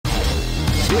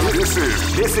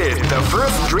This is the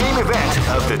first dream event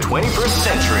of the 21st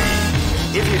century.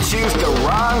 If you choose the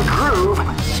wrong groove,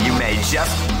 you may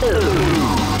just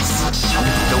lose.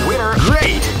 The winner...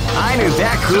 Great! I knew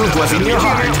that groove was in your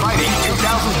heart. Fighting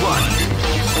 2001.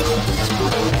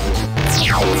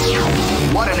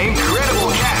 What an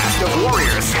incredible cast of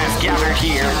warriors has gathered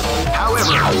here.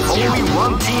 However, only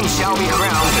one team shall be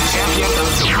crowned the champion of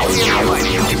Japan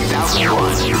Fighting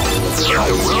 2001. The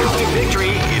road to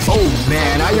victory is... Oh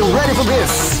man, are you ready for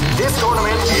this? This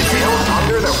tournament is held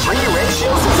under the free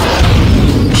ratio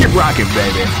system. Keep rocking,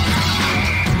 baby.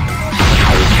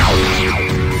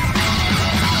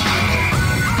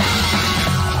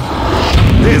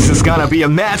 This is gonna be a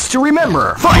match to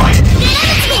remember. Fight!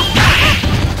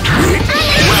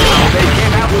 Well, they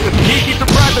came out with a sneaky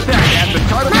surprise attack at the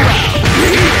start of the round.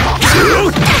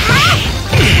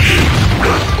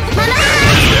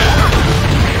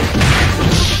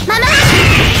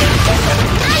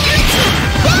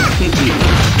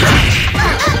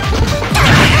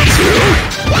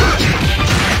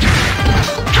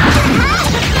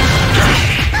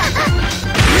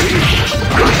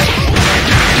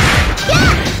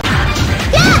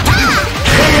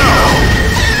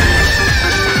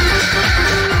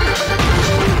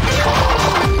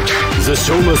 The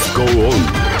show must go on.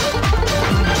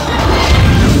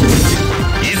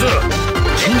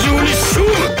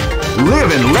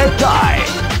 Live and let die.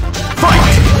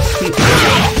 Fight!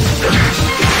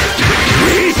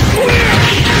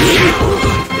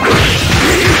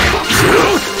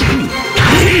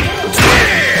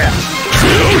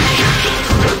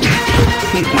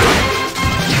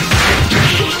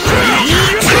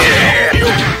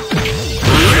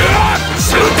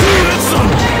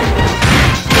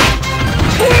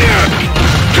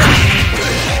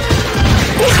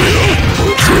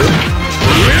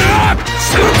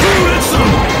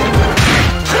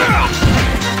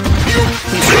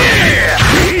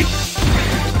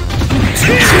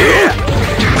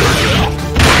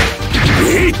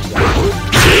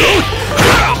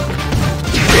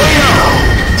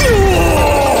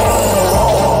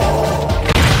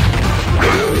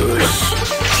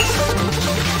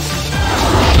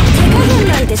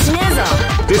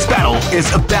 This battle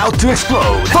is about to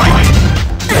explode. Fight!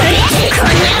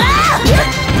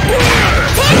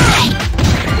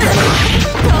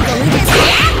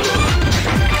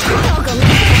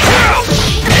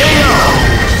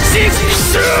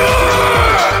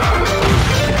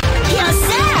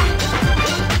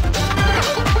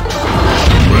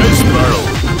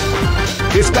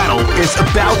 This battle is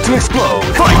about to explode.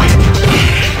 Fight!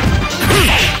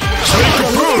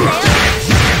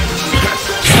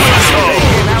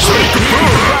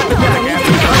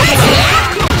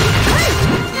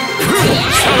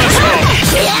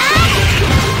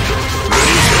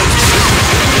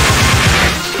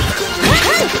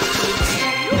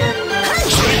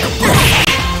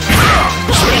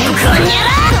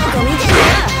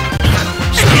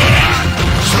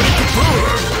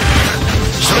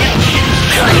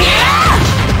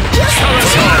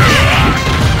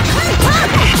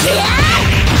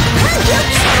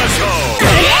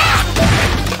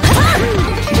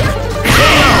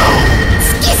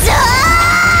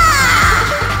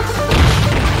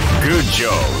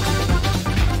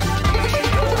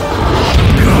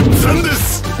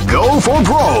 Go for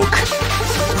broke!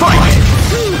 Fight!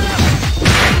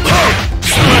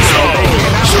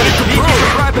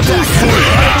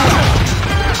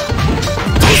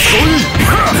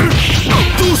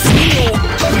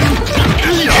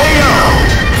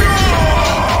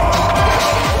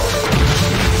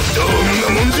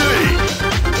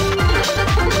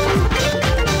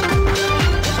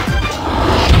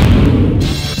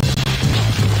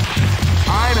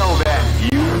 I know that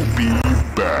you'll be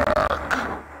back.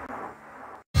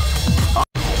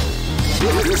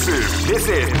 This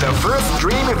is the first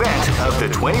dream event of the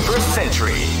 21st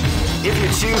century. If you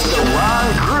choose the wrong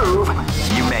groove,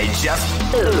 you may just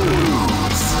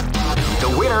lose. The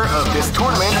winner of this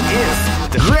tournament is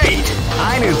the... Great!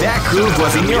 I knew that groove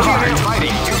was in your heart.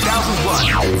 Fighting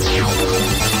 2001.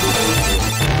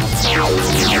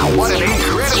 What an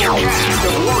incredible cast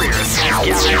of warriors has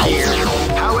gathered here.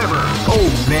 However... Oh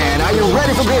man, are you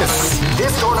ready for this?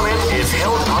 This tournament is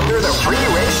held under the free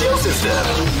ratio system.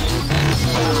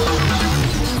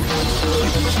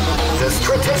 The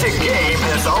strategic game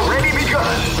has already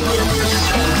begun.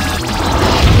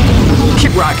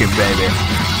 Keep rocking, baby.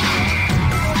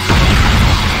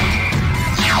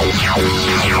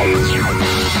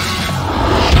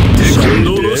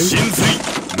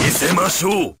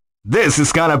 This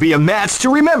is gonna be a match to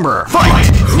remember.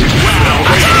 Fight!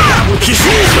 Wow,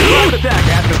 attack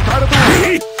at the start of the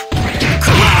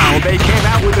round.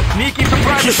 Sneaky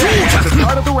surprise attack at the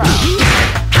start of the round.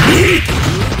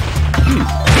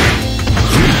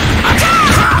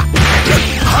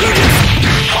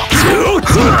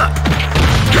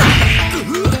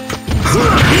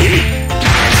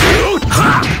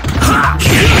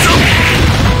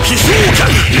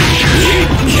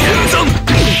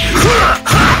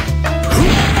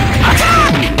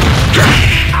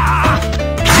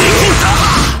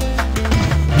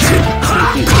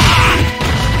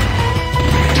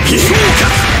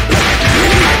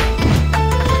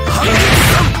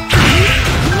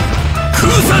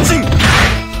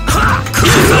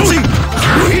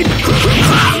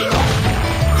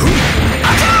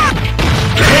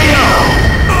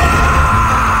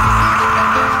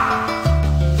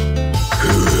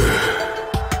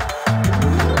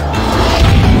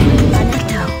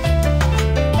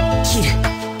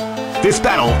 This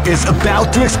battle is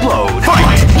about to explode.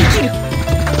 Fight!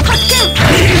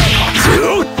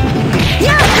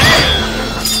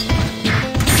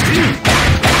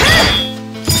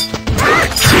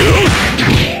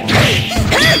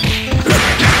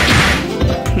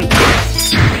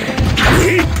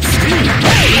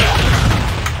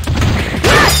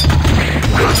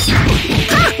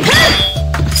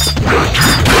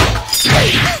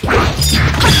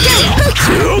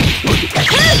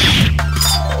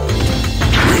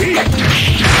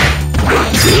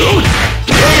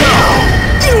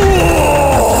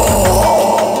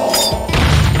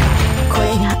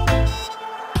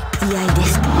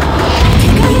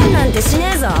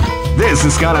 This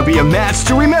is gonna be a match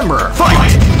to remember.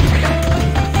 Fight!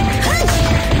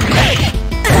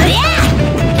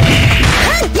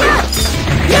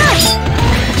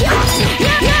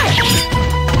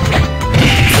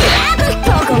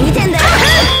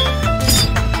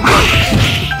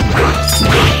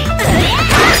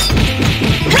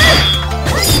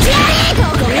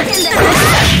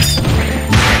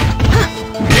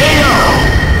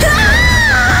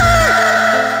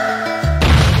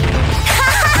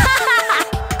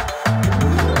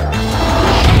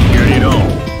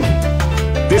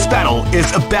 This battle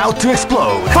is about to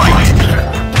explode. Fight!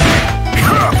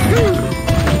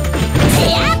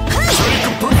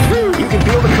 You can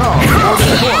feel the calm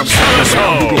before the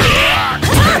storm.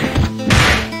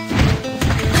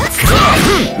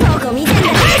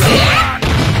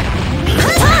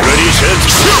 Ready, set,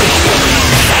 shoot!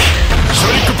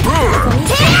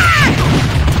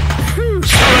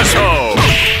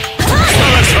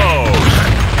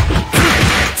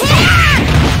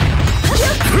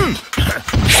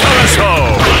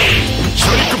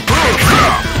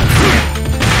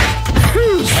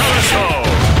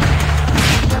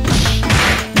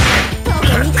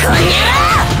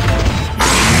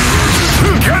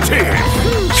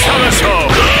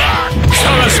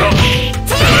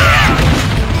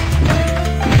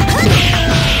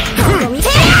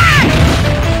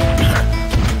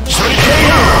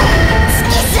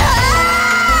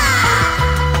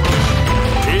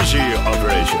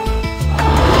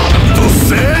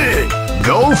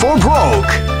 Go for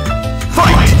broke!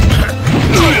 Fight!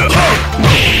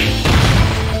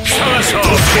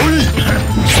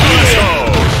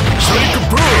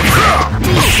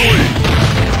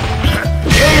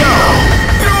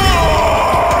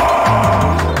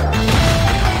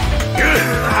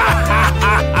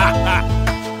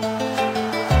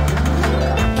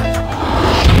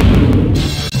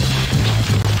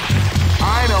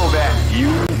 I know that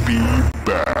you'll be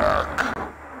back.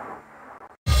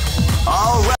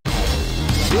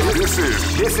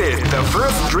 This is the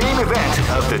first dream event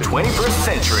of the 21st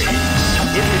century.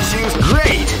 If you choose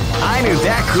great, I knew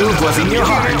that groove was in your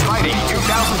heart. Fighting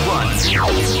 2001.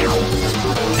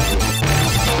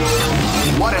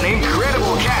 What an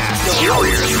incredible cast of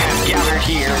warriors has gathered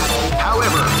here.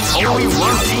 However, only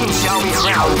one team shall be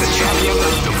crowned the champion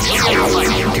of the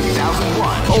Fighting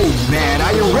 2001. Oh man,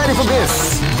 are you ready for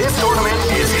this? This tournament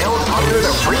is held under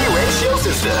the free ratio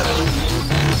system.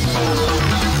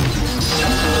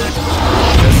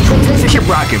 Keep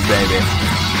rocking, baby.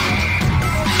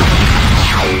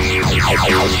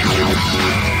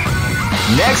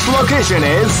 Next location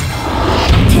is...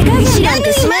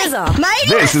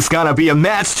 This is gonna be a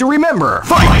match to remember.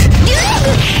 Fight!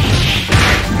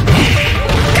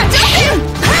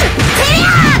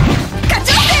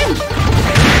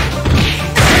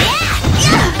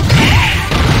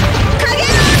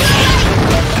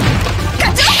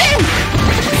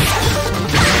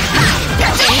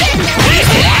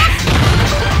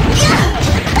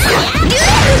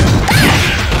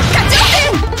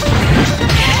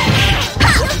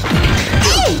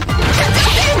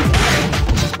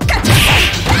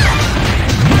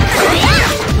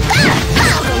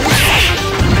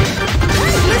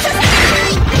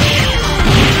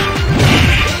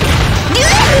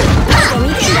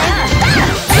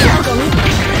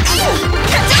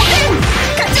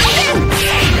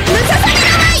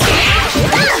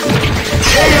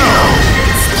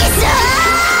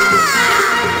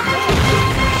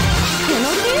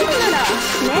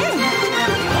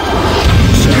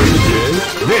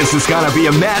 is gonna be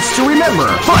a match to remember.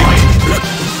 Fight!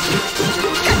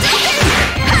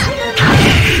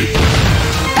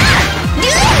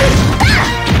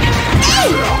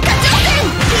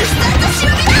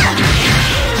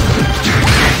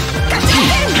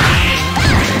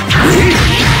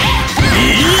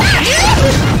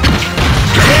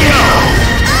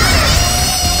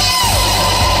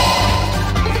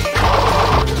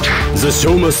 The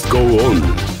show must go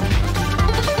on.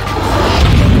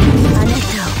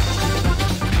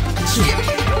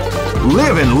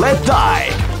 Live and let die.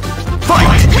 Fight!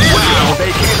 Wow,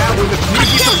 they came out with a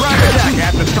sneaky surprise attack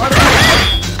at the start of the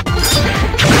round.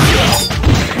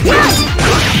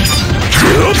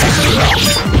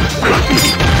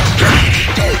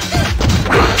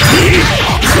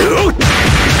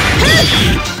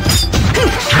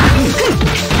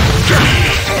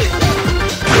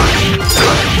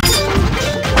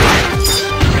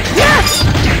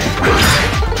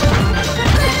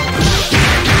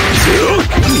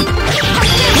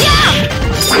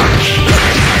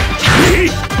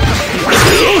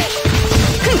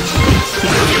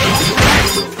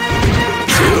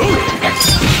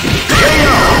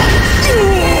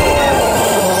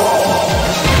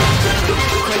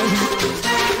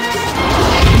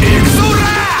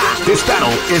 This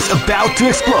battle is about to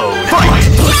explode. Fight!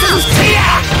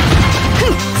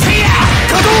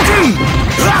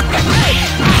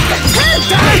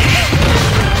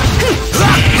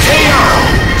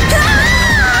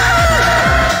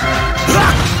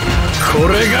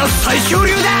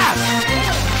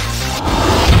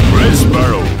 Red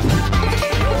Sparrow.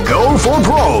 Go for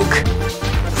broke.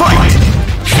 Fight!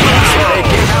 They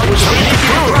came out with a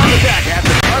ground attack at the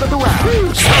start of the round.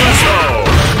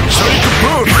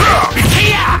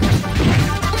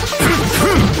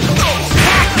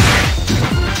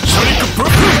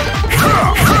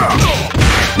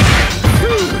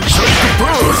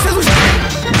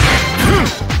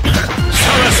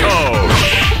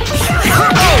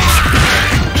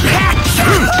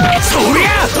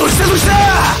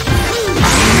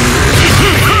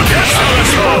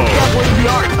 The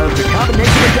art of the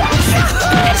combination attack.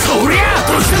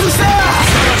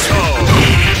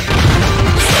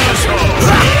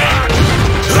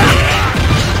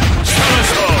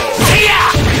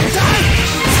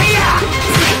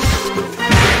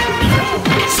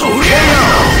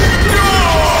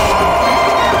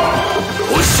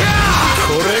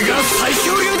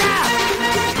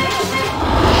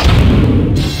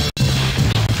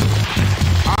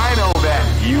 I know that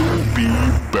you'll be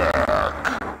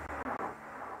back.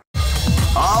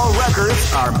 All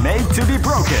records are made to be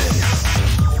broken.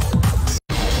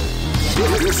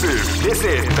 This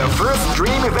is the first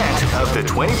dream event of the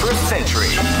 21st century.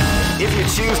 If you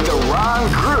choose the wrong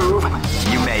groove,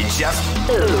 you may just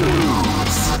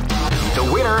lose. The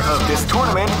winner of this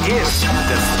tournament is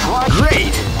the strong.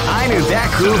 Great! I knew that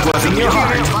groove was in your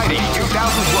heart. Fighting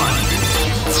 2001.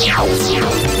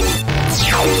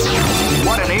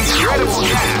 What an incredible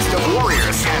cast of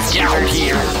warriors has gathered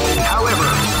here. However,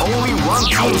 only one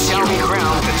team shall be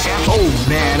crowned the champion. Oh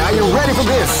man, are you ready for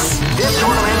this? This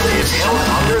tournament is held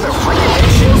under the free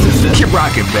ratio system. Keep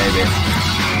rocking, baby.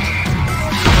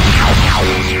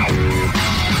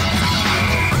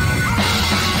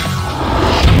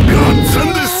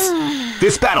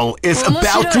 This battle is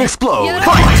about to explode.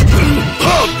 Fight!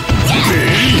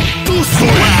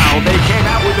 Wow, they came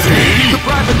out with a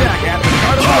surprise attack at the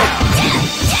start of the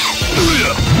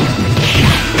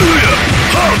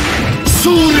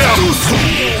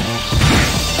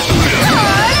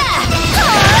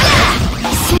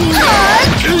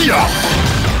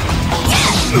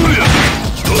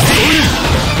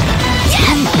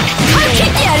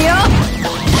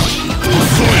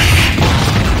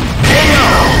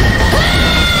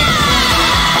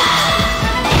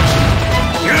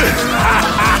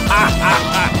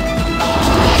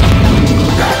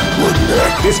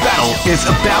This battle is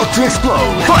about to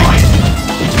explode. Fight!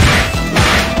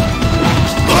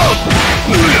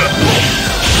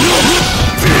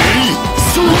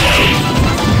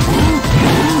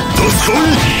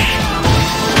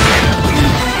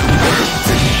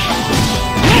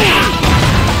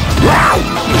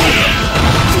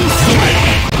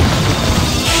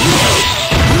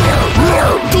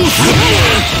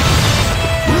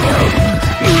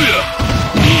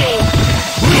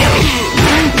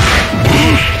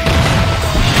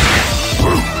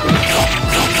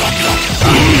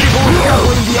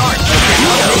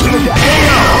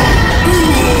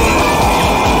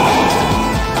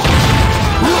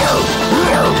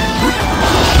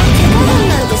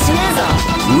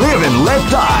 Live and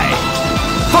let die.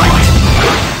 Fight!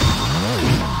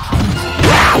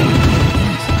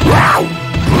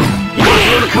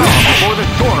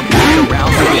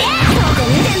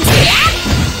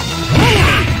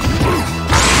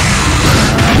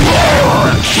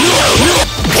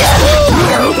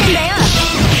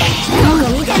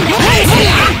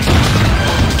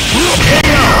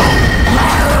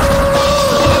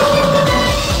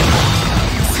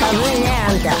 いね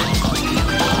あんた。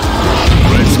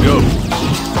 Let's go.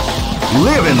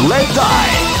 Live and let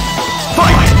die.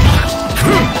 Fight!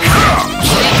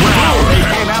 Wow, they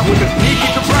came out with a sneaky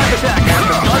surprise attack at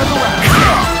the start of the round.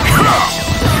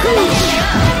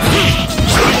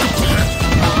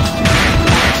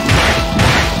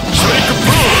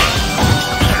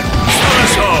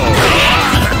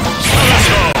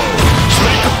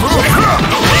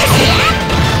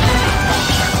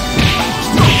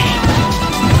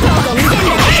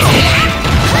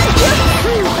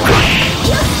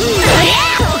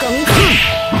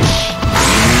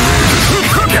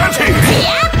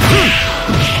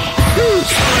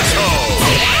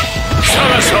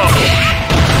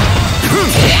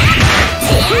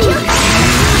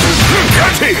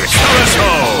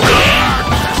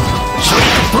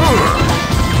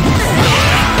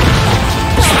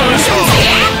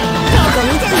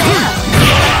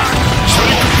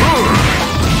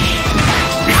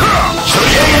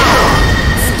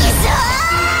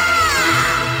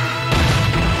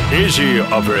 Easy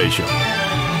operation.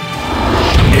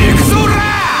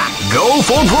 Go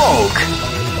for broke.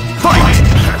 Fight!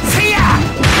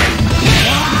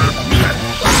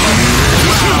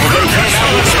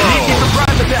 Sneaky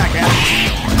surprise attack.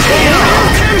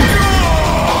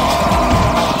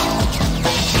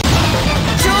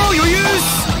 Show your use.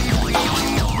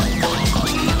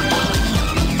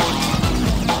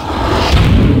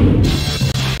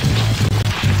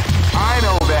 I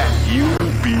know that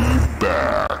you'll be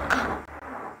back.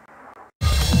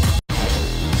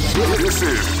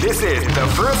 This is the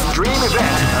first dream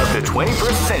event of the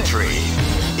 21st century.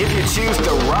 If you choose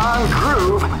the wrong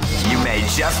groove, you may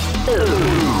just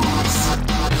lose.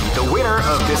 The winner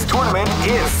of this tournament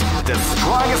is the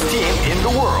strongest team in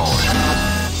the world.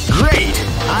 Great!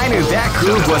 I knew that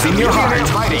groove was in your heart.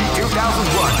 Fighting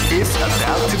 2001 is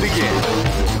about to begin.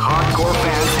 Hardcore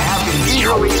fans have been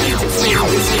eagerly anticipating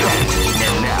this event,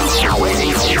 and now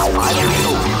waiting is finally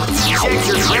over. Check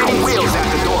your training wheels at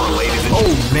the door, ladies and gentlemen.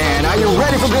 Oh man, are you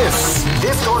ready for this?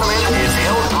 This tournament is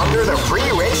held under the free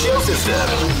ratio system.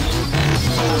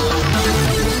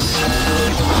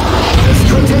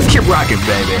 Let's keep rocking,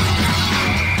 baby.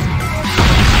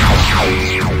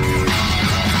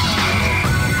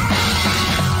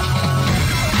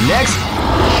 Next.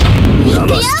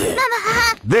 Namaste.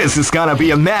 This is gonna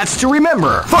be a match to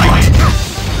remember. Fight!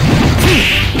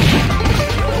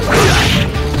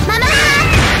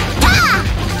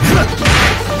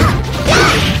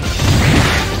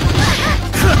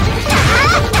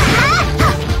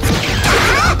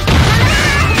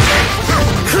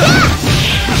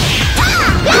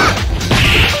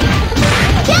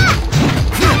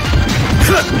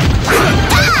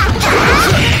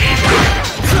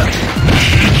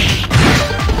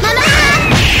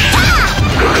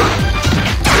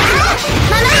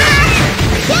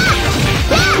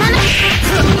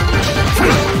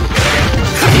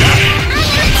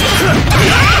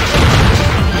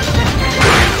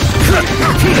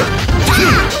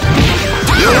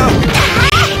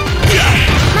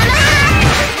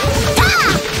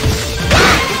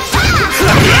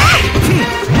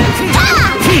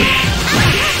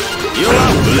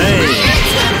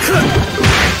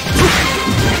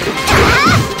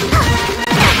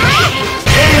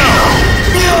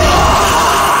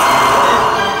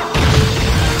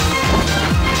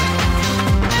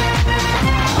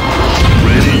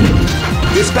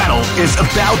 This battle is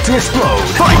about to explode.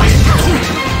 Fight!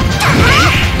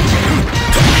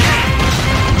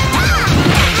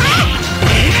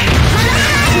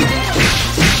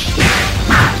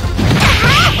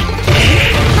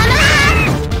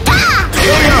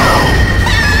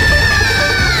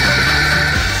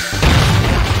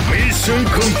 Mission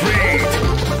complete.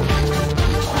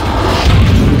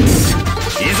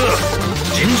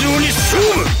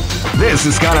 This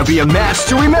is gonna be a match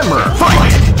to remember.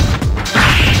 Fight!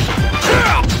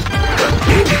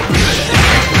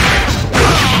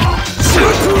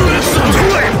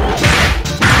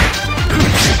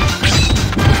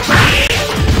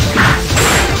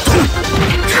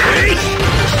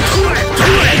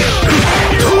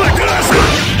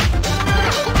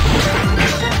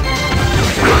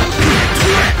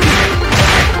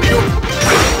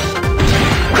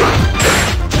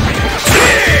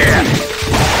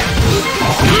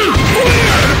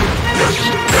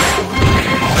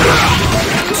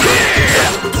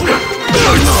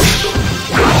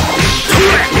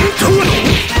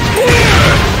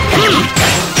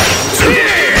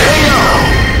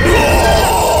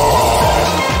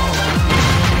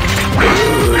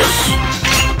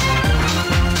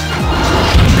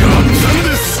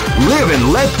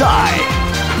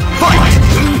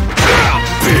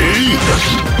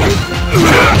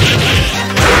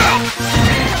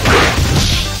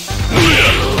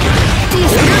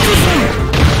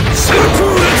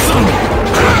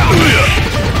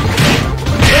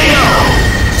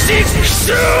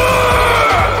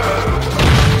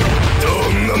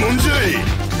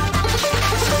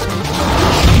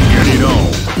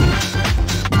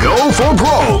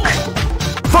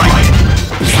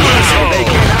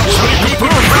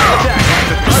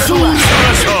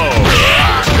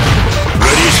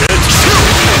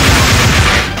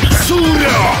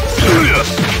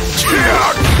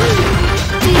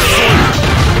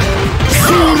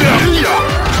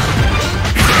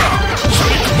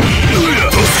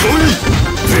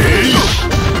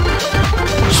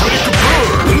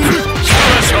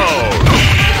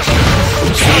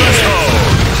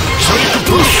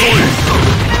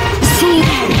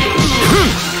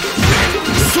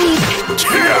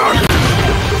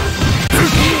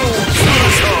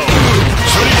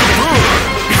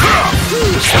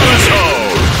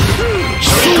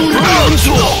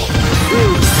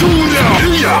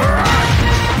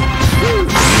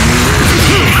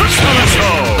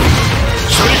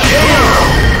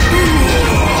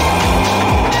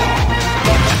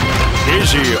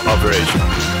 Easy operation.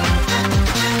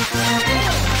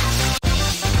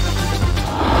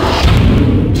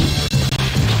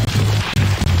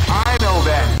 I know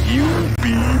that you'll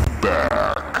be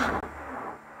back.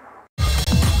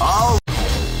 Oh,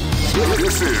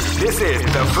 this is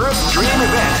the first dream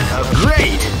event of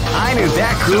Great. I knew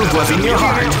that groove was in your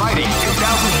heart. Fighting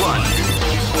 2001.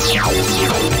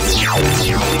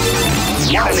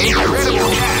 What an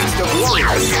incredible cast of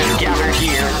warriors has gathered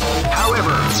here.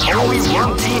 However, only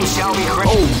one team shall be crowned.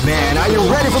 Oh man, are you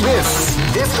ready for this?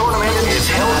 This tournament is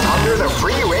held under the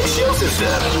free ratio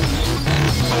system.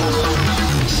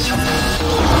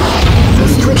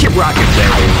 Keep rocking,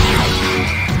 baby.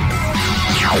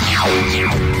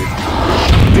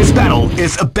 This battle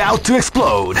is about to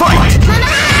explode. Fight!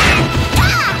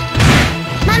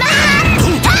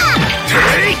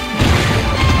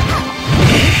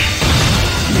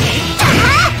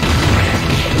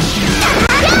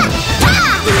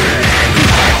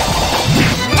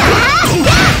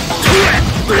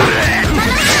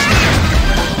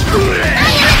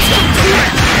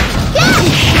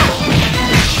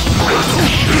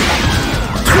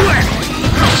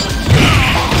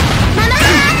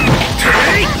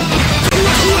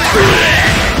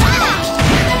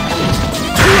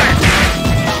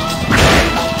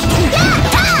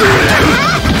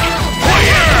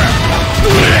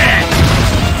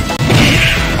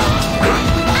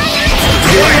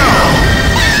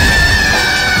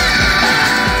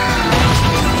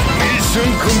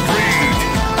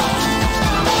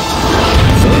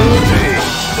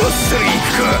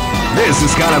 This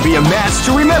is gonna be a match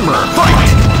to remember. Fight!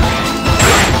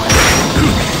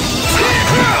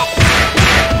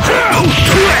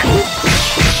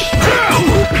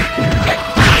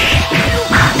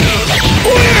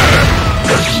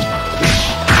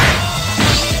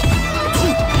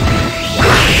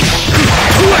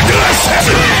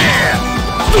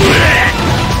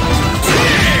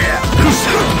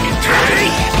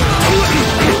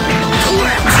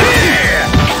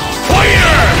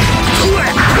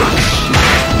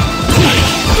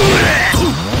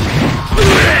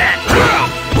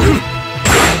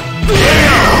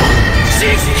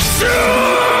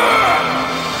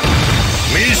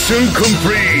 Mission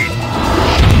complete.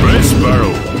 Press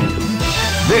barrel.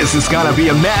 This is gonna be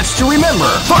a match to remember.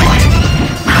 Fight!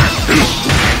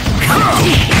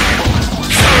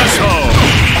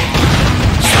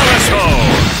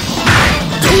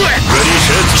 Ready,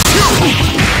 set,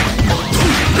 shoot!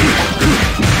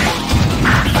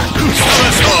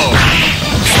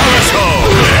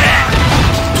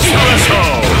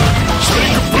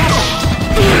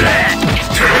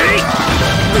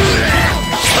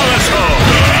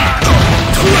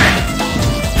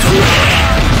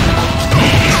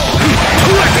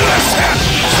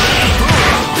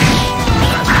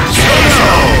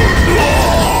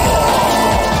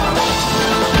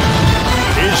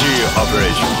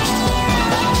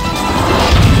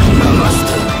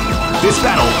 This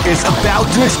battle is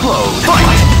about to explode. Fight!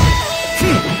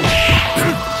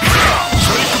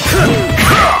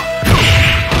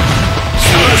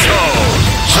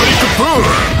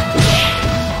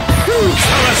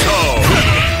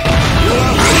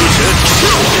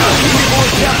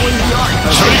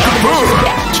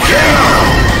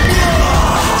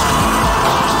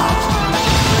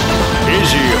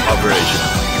 Easy operation.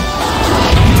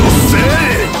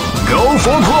 Go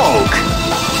for broke.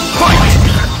 Fight!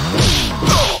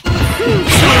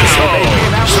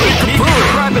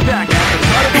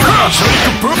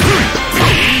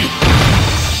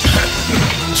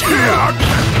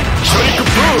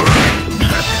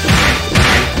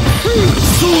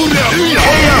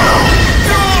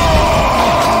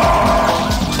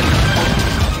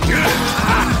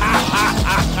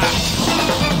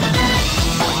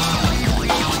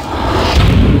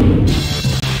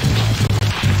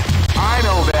 I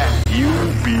know that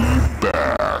you'll be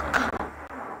back.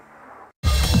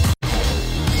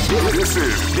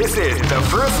 This is the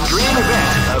first dream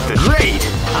event of the Great.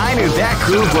 I knew that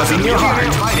groove was in your heart.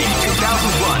 Fighting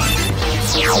 2001.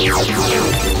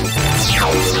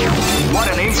 What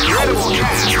an incredible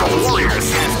cast of warriors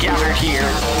has gathered here.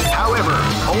 However,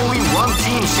 only one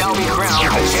team shall be crowned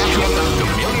the champion of the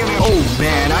millionaire. Oh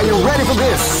man, are you ready for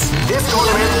this? This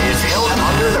tournament is held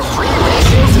under the free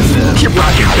ratio system. Keep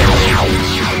rocking,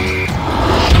 baby.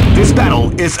 This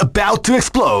battle is about to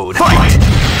explode. Fight!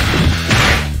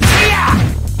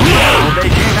 They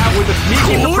came out with a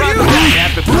sneaky surprise attack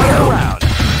at the third round.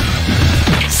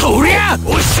 Soria!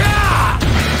 Osha!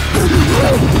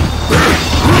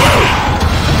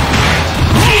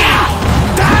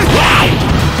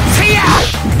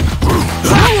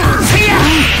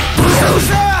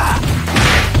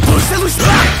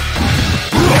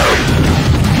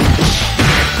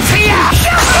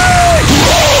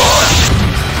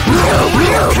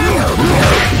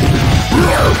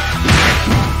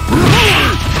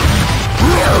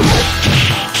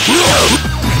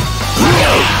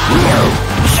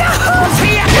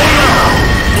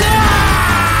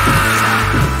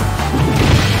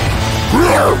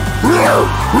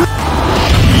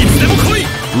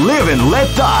 and let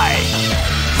die.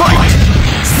 Fight!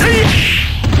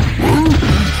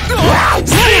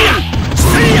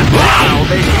 Wow,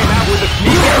 they came out with a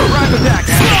sneak surprise attack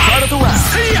at the start of the round.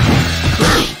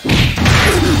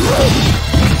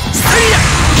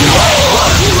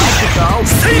 You like it though?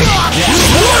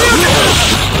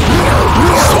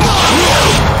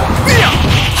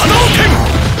 Hadouken!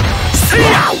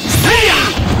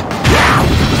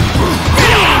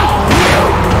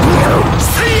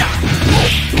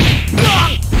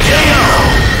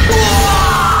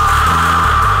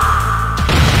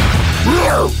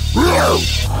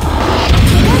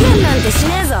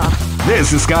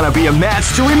 This is gonna be a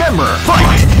match to remember.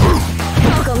 Fight!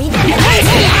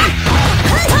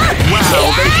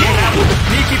 Wow, they came out with a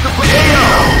sneaky surprise.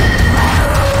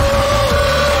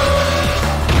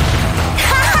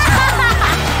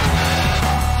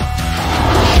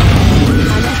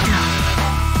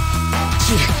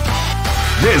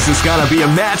 This is gonna be a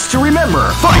match to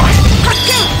remember. Fight! Wow,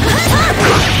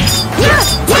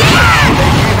 they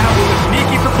came out with a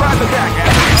sneaky surprise attack at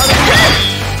the start of the round.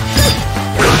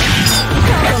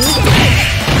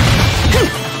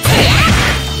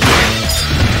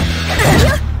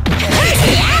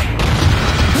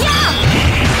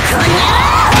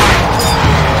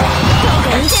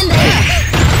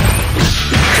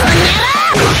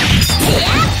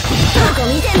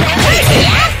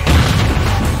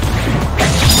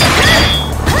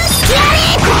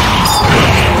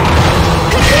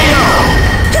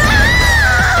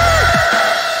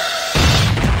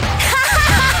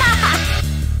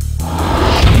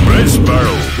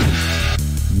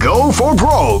 Go for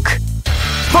broke!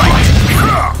 Fight!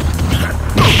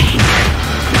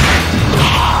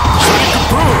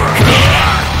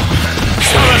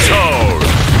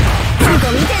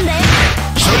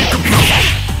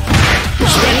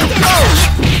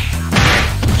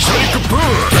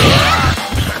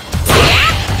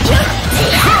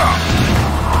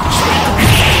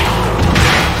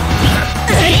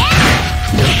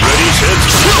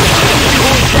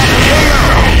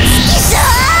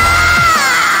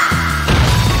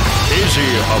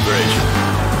 Operation.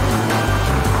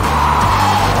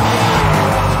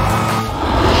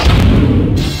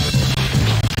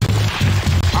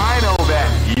 I know that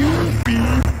you'll be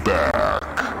back.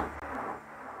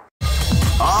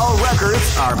 All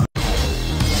records are.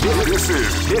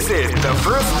 This is the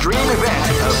first dream event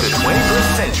of the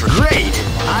 21st century. Great!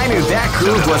 I knew that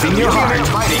groove was in your heart.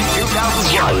 Fighting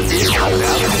 2001 is about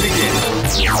to begin.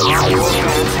 Hardcore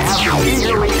fans have been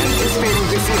eagerly anticipating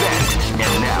this event,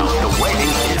 and now the waiting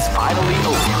is finally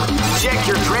over. Check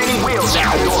your training wheels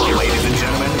at the door, ladies and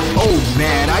gentlemen. Oh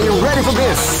man, are you ready for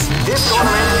this? This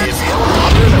tournament is held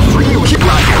under the free keep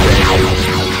rocking.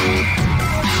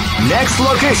 Next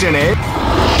location is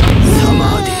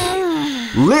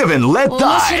Live and Let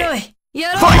Die.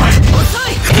 Fight!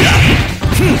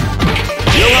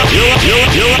 You are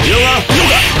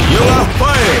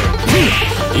fire!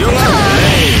 You are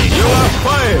flame! You are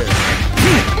fire!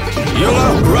 You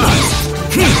are rust!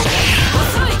 You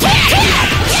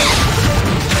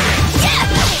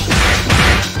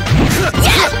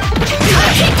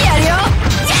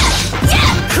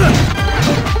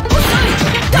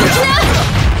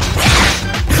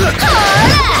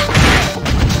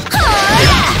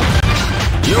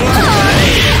are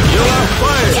flame! You are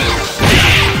fire!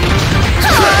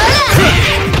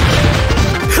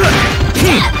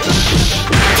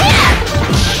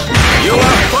 You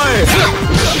are fire!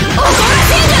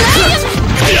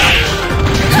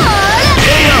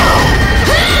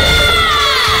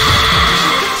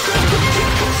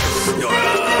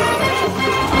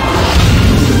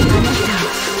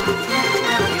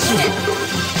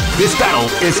 This battle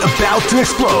is about to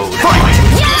explode. Fight!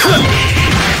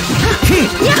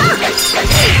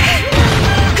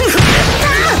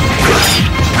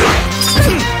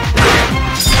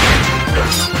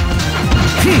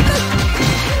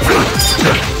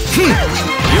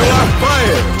 You are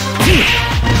fire!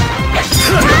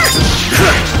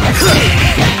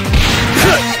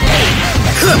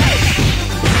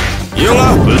 You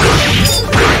are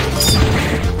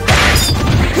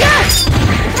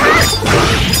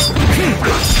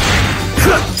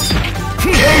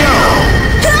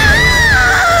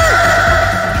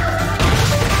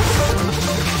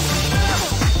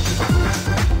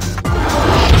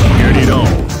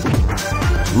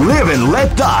Live and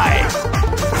Let Die.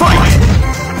 Fight!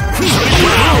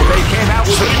 Wow, they came out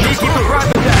with a sneaky surprise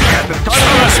attack at the start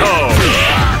of the show.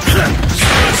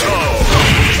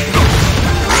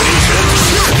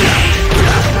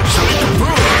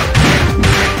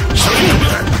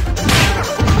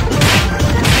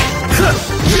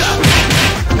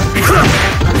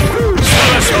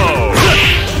 Let's go!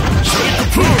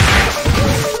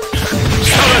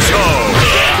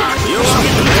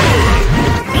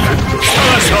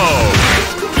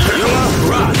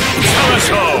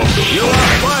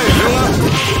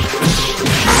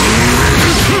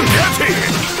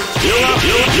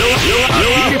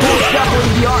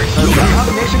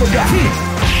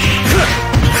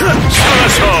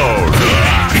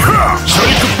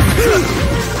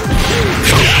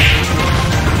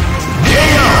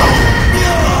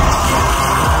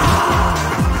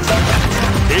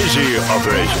 Easy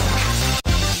operation.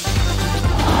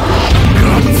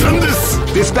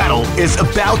 This battle is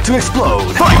about to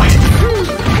explode. Fight!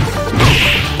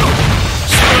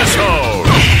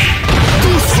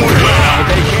 Wow,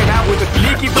 they came out with a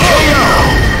sneaky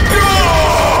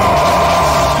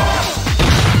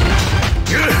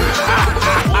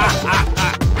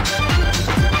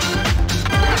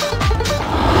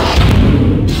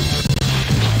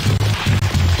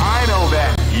I know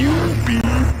that. You'll be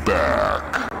back.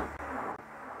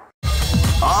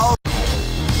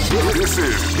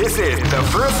 This is the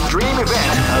first dream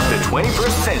event of the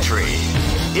 21st century.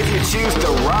 If you choose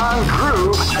the wrong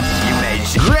groove, you may...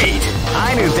 Great!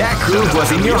 I knew that groove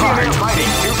was in your heart. Fighting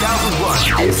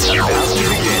 2001 is about to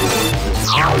begin.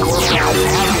 Hardcore fans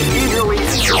have been eagerly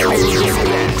anticipating this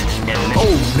event.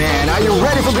 Oh man, are you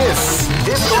ready for this?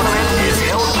 This tournament is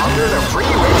held under the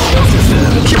free ratio system.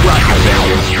 Keep rocking,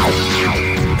 baby.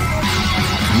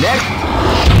 Next,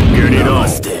 get it on.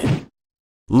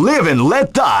 Live and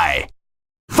let die.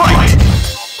 Fight!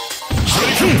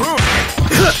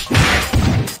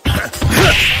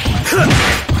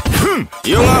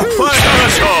 You are fight!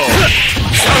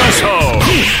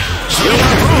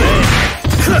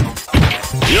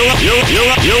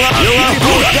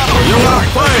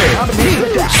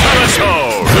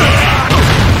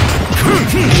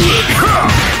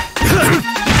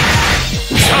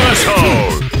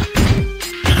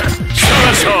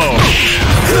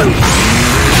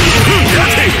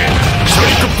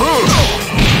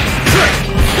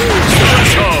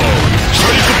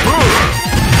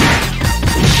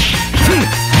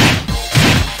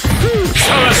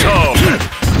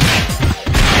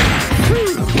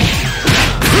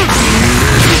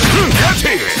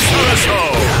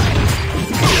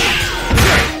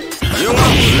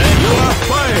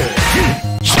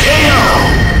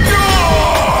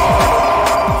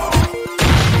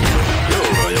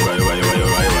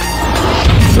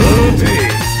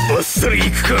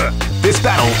 This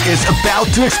battle is about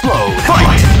to explode.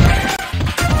 Fight!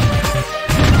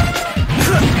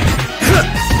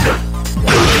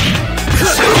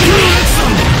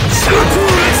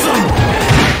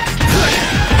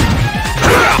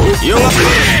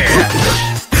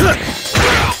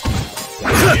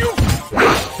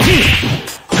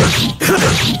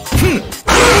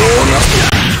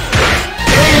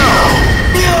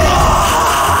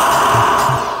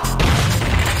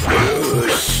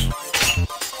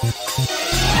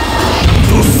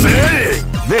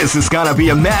 This is gonna be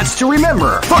a match to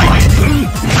remember. Fight!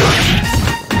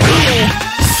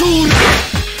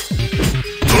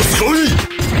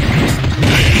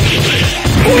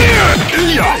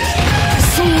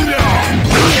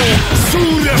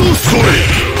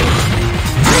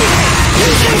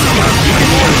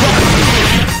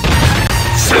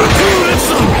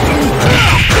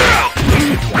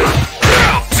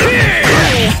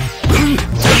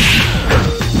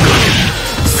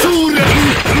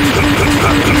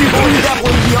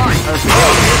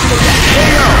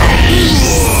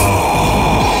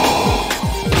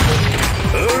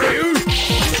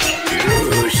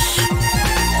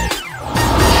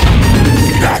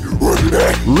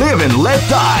 Live and let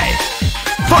die.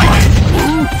 Fight!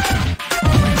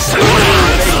 They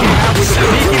came out with a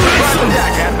sneaky front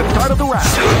attack at the start of the round.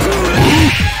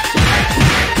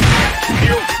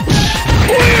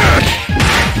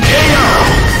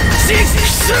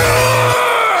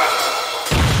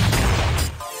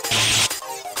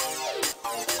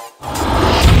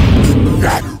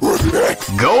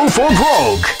 Go for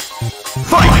broke.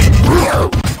 Fight!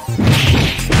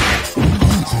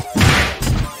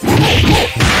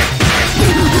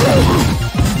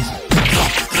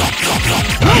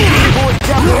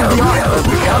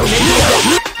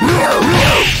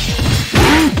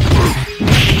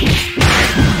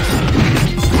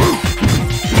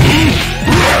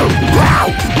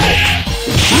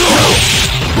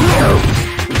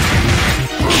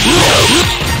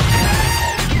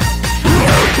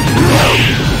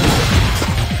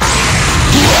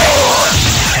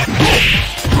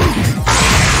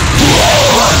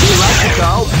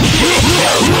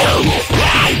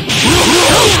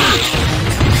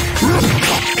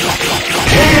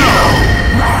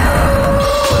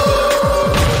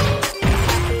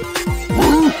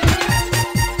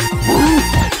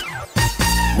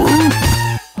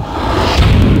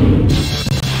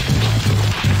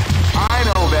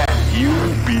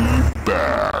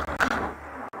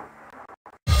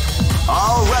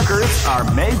 All records are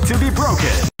made to be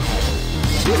broken.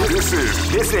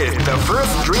 This is the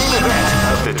first dream event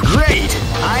of the great.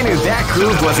 I knew that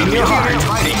groove was in your heart.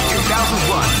 Fighting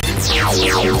 2001.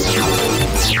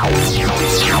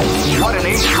 What an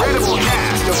incredible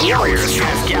cast of warriors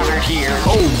has gathered here.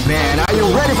 Oh man, are you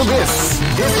ready for this?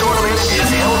 This tournament is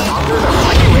held under the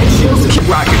free ratio. Keep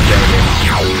rocking, baby.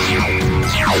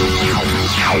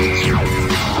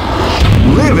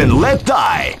 Live and let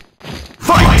die.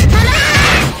 Fight!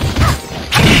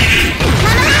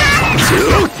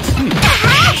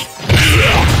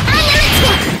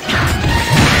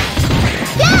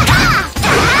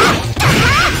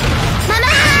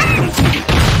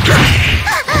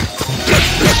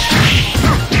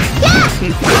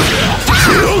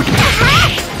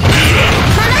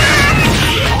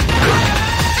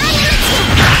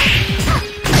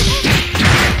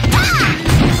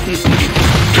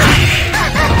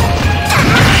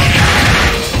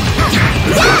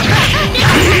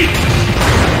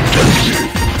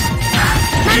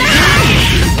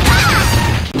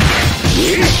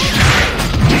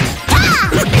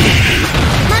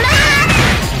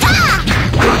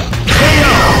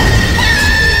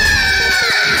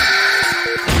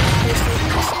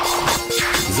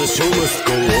 The show must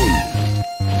go on.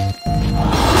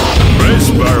 Press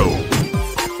barrel.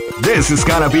 This is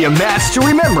gonna be a match to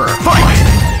remember. Fight!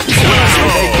 They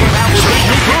came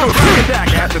out with a big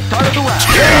attack at the start of the round.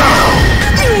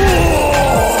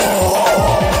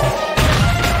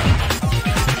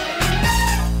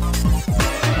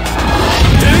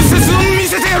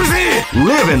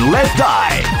 Live and let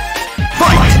die.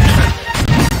 Fight!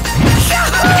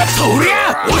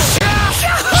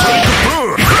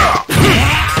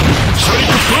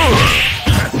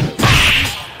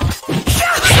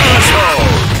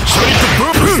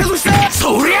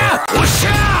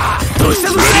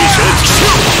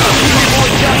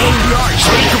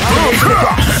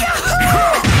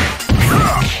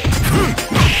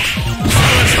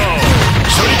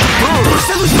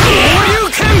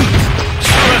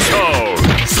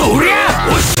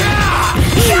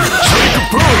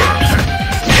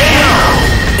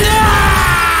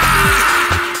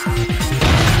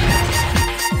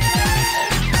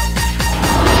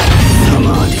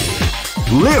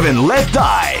 Live and let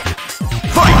die.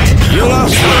 Fight! You are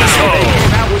They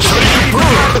came out with a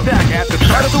big attack at the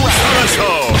start of the round.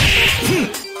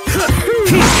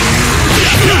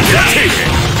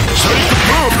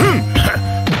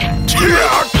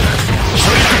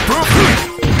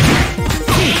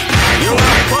 You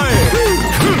are fired.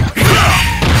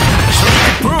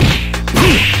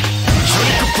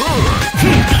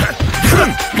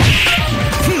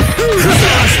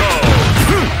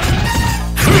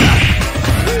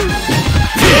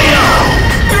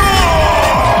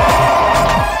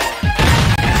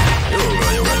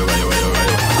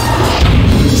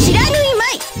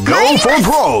 Go for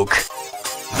broke.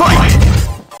 Fight!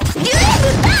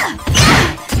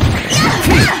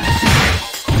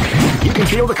 You can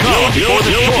feel the calm before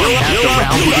the storm as the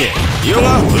round begins. You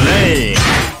are playing.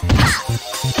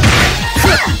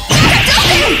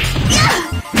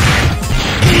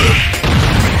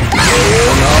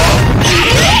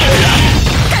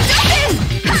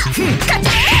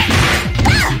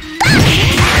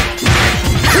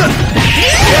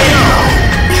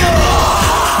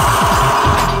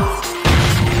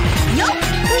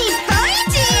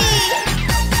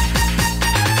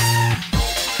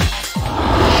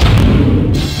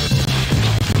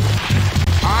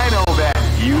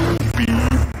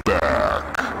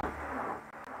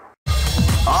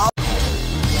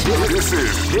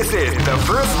 This is the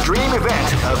first dream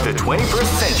event of the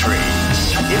 21st century.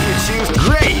 If you choose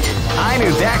great, I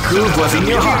knew that groove was in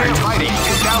your heart. Fighting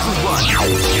 2001.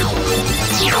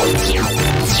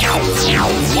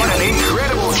 What an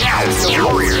incredible cast of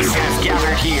warriors has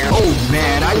gathered here. Oh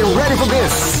man, are you ready for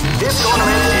this? This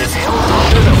tournament is held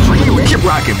under the free ratio. Keep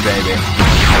rocking, baby.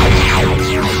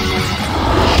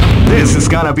 This is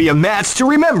gonna be a match to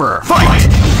remember. Fight!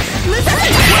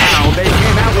 Wow, they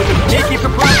came out with a cheeky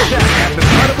surprise attack at the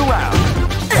start of the round.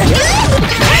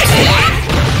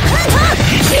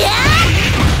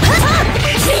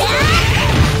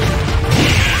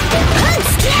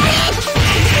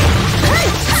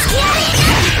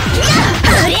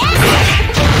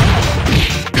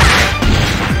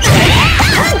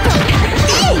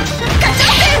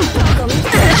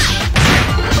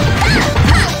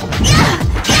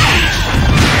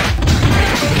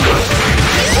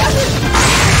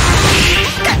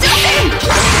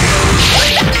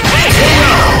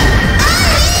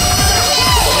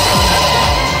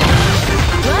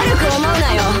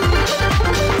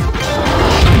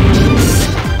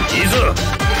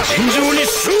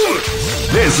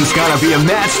 This is gonna be a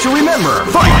match to remember.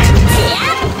 Fight!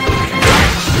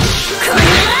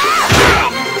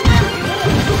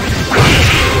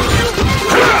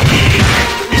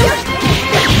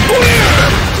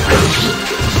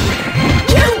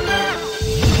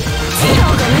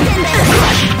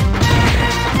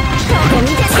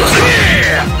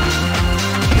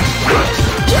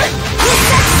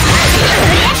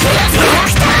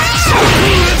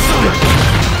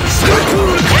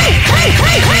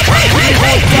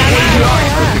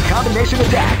 Combination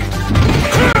attack.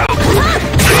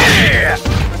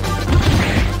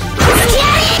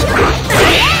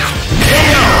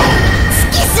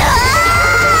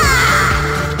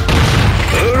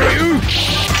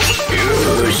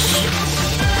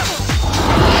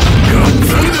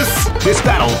 This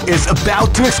battle is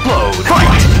about to explode.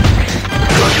 Fight!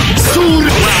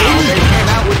 Wow, they came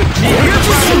out with a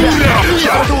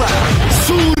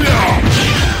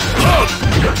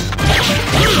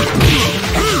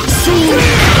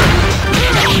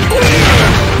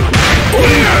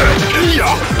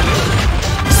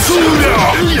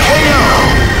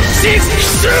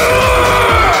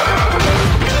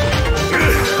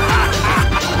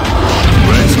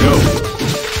Let's go.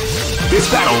 This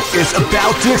battle is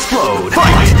about to explode.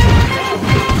 Fight!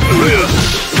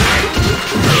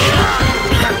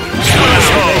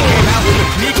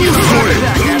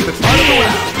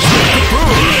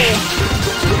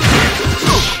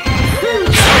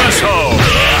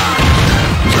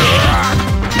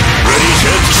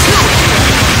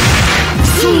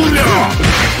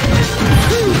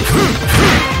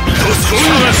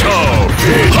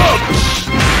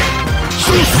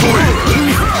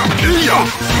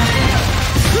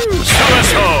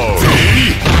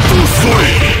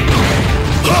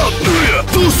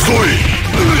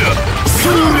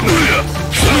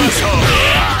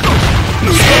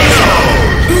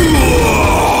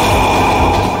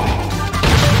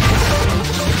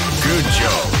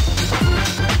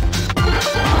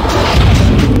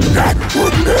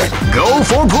 Go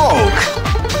for broke!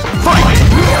 Fight!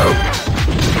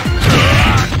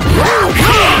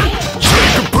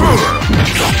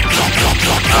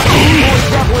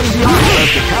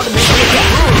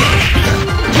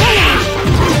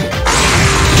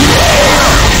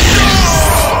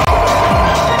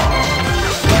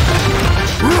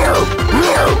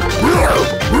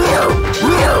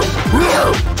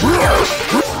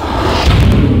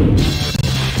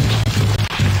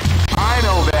 I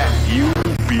know that you'll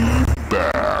be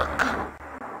back.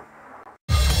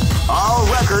 All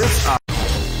records are...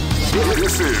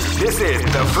 This is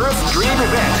the first dream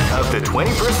event of the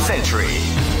 21st century.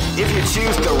 If you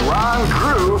choose the wrong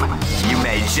groove, you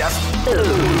may just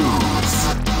lose.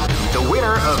 The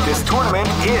winner of this tournament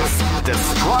is the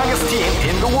strongest team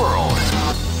in the world.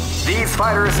 These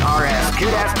fighters are as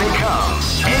good as they come.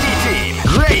 Any team.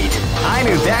 Great! I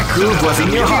knew that groove was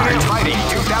in your heart. Fighting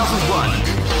 2001.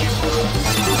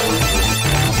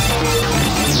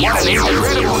 What an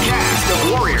incredible cast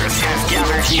of warriors has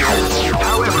gathered here.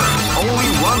 However, only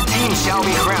one team shall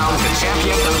be crowned the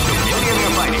champion of the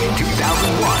Millionaire Fighting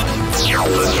 2001.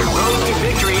 But the road to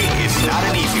victory is not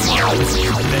an easy one.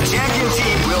 The champion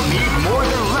team will need more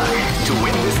than luck to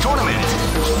win this tournament.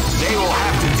 They will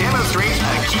have to demonstrate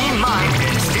a keen mind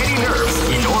and steady nerves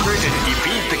in order to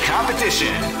defeat the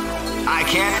competition. I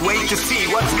can't wait to see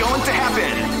what's going to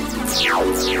happen.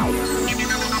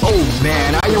 Oh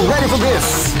man, are you ready for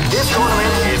this? This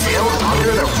tournament is held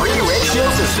under the free ratio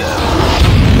system.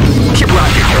 Keep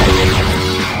rocking.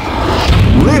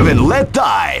 Live and let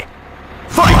die.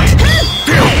 Fight!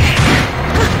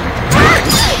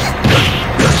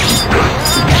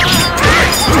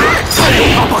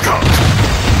 Uppercut!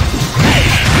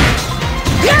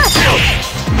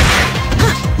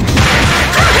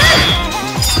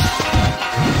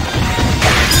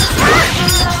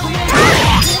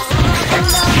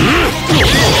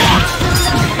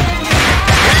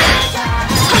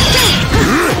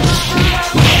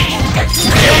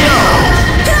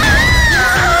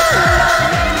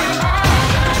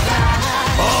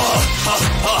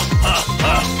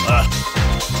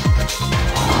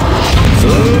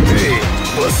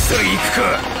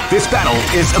 This battle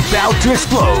is about to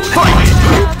explode.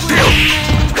 Fight!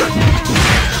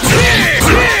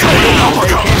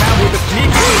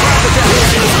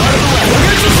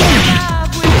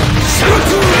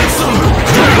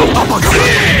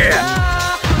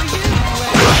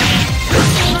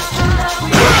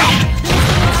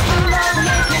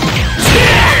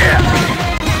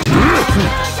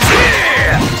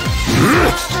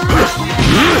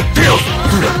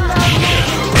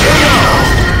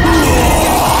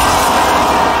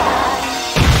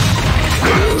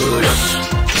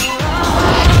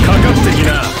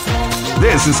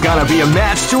 This is gonna be a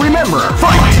match to remember.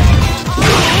 Fight!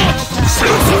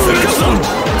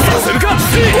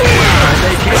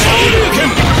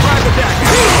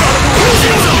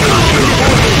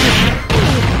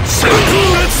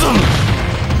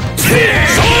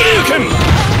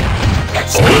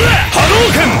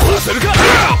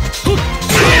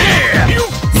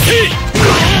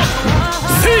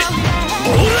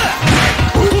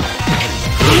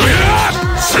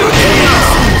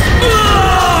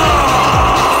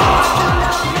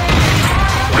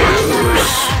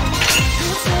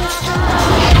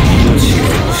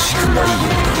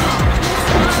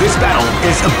 This battle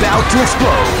is about to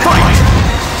explode. Fight!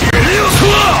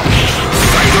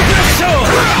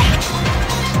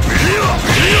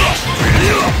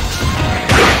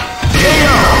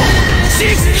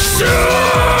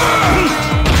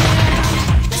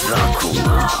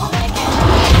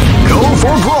 Go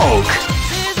for broke.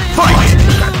 Fight!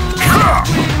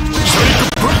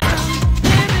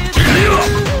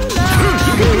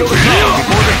 You can feel the calm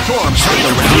before the storm comes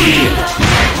around.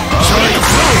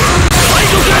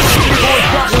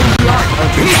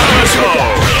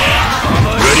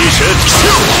 Ready, set,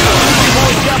 shoot!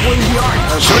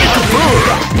 Sonic Boom!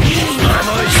 Sonic Boom!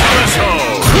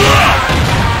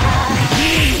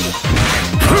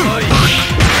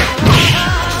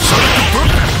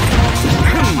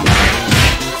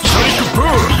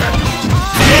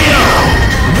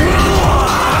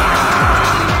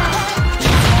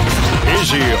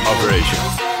 Easy operation.